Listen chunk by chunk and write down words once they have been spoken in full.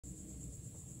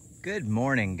Good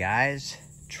morning, guys.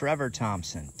 Trevor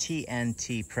Thompson,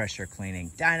 TNT pressure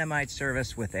cleaning, dynamite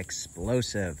service with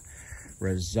explosive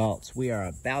results. We are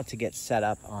about to get set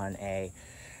up on a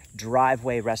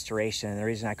driveway restoration. And the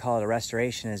reason I call it a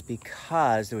restoration is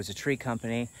because there was a tree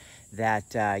company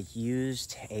that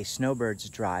used a snowbird's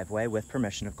driveway, with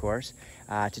permission of course,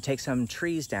 to take some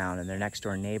trees down in their next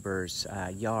door neighbor's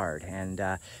yard. And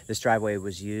this driveway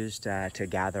was used to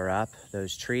gather up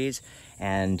those trees,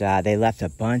 and they left a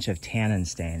bunch of tannin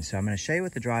stains. So I'm going to show you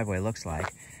what the driveway looks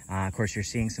like. Of course, you're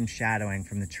seeing some shadowing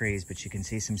from the trees, but you can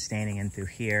see some staining in through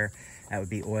here. That would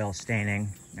be oil staining.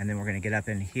 And then we're going to get up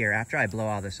in here. After I blow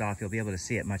all this off, you'll be able to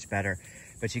see it much better.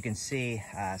 But you can see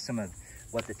some of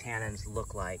what the tannins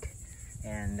look like.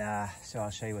 And so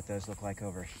I'll show you what those look like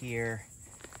over here.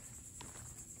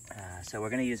 So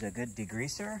we're going to use a good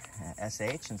degreaser,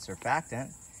 SH and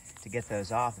surfactant, to get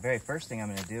those off. The very first thing I'm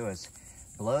going to do is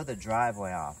blow the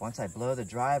driveway off. Once I blow the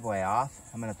driveway off,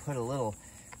 I'm going to put a little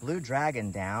Blue Dragon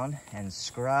down and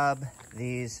scrub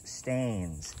these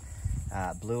stains.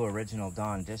 Blue Original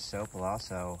Dawn dish soap will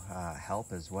also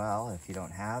help as well if you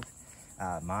don't have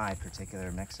my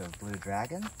particular mix of Blue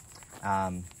Dragon.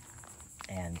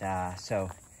 So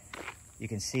you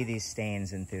can see these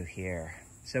stains in through here.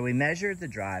 So we measured the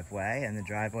driveway, and the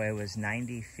driveway was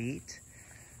 90 feet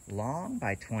long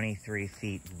by 23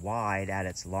 feet wide at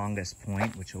its longest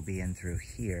point, which will be in through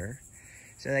here.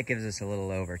 So that gives us a little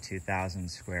over 2,000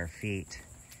 square feet.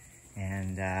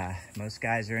 And most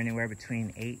guys are anywhere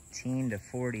between 18 to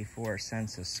 44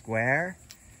 cents a square.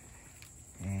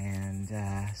 And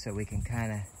so we can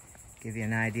kind of give you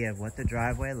an idea of what the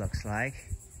driveway looks like.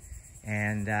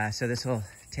 And so this will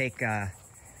take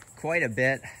quite a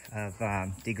bit of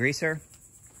degreaser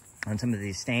on some of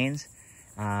these stains,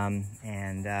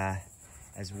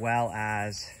 as well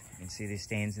as, you can see these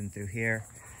stains in through here,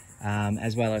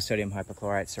 as well as sodium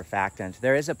hypochlorite surfactant.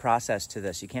 There is a process to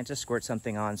this. You can't just squirt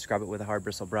something on, scrub it with a hard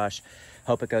bristle brush,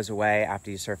 hope it goes away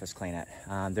after you surface clean it.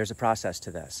 There's a process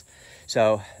to this.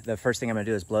 So the first thing I'm going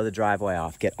to do is blow the driveway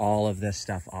off, get all of this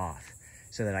stuff off,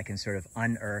 so that I can sort of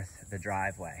unearth the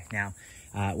driveway. Now,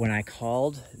 when I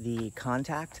called the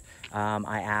contact,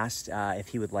 I asked if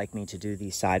he would like me to do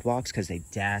these sidewalks because they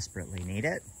desperately need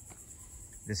it.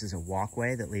 This is a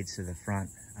walkway that leads to the front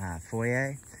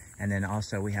foyer. And then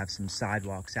also we have some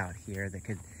sidewalks out here that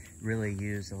could really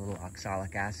use a little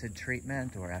oxalic acid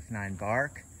treatment or F9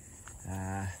 bark.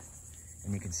 And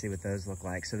you can see what those look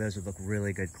like. So those would look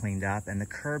really good cleaned up, and the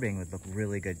curbing would look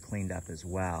really good cleaned up as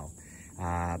well.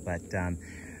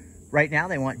 Right now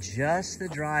they want just the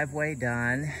driveway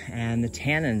done and the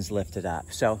tannins lifted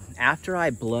up. So after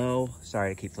I blow,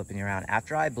 sorry to keep flipping you around,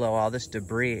 after I blow all this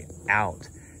debris out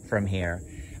from here,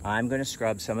 I'm going to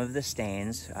scrub some of the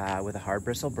stains with a hard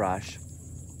bristle brush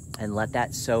and let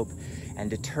that soap and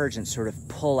detergent sort of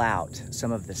pull out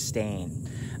some of the stain.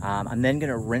 I'm then going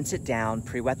to rinse it down,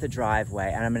 pre-wet the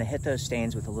driveway, and I'm going to hit those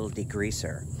stains with a little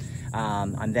degreaser.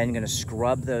 I'm then going to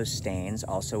scrub those stains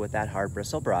also with that hard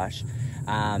bristle brush,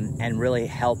 and really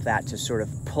help that to sort of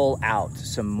pull out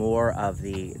some more of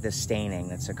the staining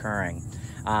that's occurring.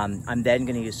 I'm then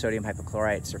going to use sodium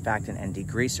hypochlorite surfactant and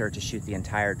degreaser to shoot the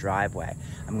entire driveway.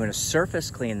 I'm going to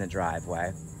surface clean the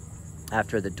driveway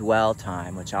after the dwell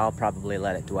time, which I'll probably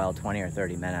let it dwell 20 or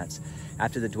 30 minutes.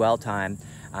 After the dwell time,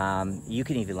 you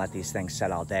can even let these things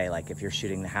set all day. Like if you're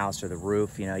shooting the house or the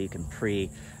roof, you know, you can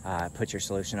put your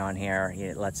solution on here.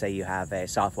 Let's say you have a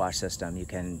soft wash system. You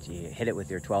hit it with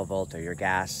your 12 volt or your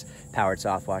gas powered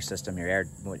soft wash system, your air,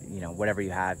 whatever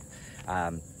you have,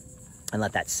 and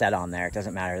let that set on there. It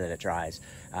doesn't matter that it dries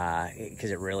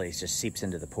because it really just seeps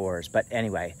into the pores. But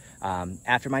anyway,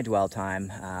 after my dwell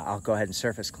time, I'll go ahead and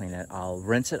surface clean it. I'll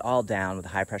rinse it all down with a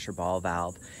high pressure ball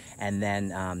valve, and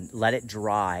then let it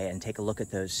dry and take a look at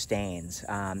those stains,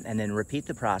 and then repeat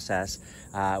the process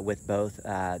with both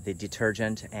the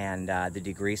detergent and the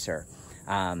degreaser.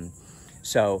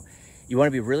 So you want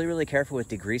to be really, really careful with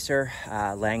degreaser,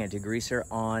 laying a degreaser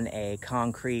on a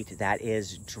concrete that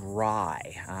is dry.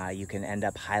 You can end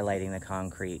up highlighting the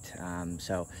concrete.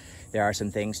 So there are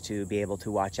some things to be able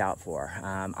to watch out for.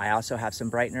 I also have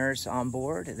some brighteners on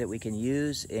board that we can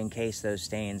use in case those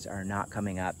stains are not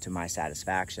coming up to my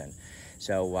satisfaction.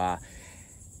 So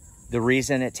the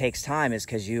reason it takes time is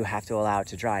because you have to allow it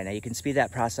to dry. Now you can speed that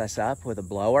process up with a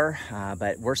blower,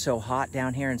 but we're so hot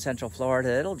down here in Central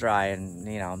Florida, it'll dry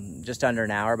in, just under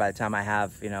an hour. By the time I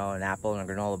have, an apple and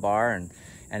a granola bar and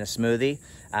a smoothie,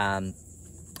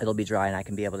 it'll be dry and I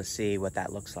can be able to see what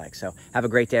that looks like. So have a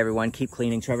great day, everyone. Keep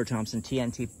cleaning. Trevor Thompson,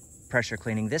 TNT pressure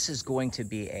cleaning. This is going to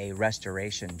be a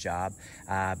restoration job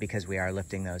because we are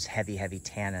lifting those heavy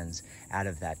tannins out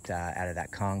of that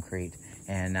concrete.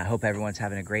 And I hope everyone's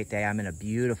having a great day. I'm in a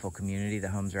beautiful community. The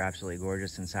homes are absolutely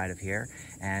gorgeous inside of here.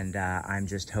 And I'm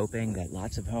just hoping that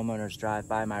lots of homeowners drive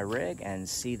by my rig and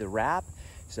see the wrap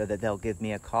so that they'll give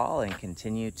me a call and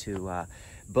continue to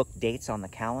book dates on the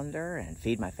calendar and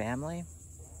feed my family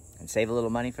and save a little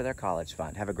money for their college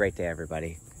fund. Have a great day,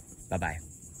 everybody. Bye-bye.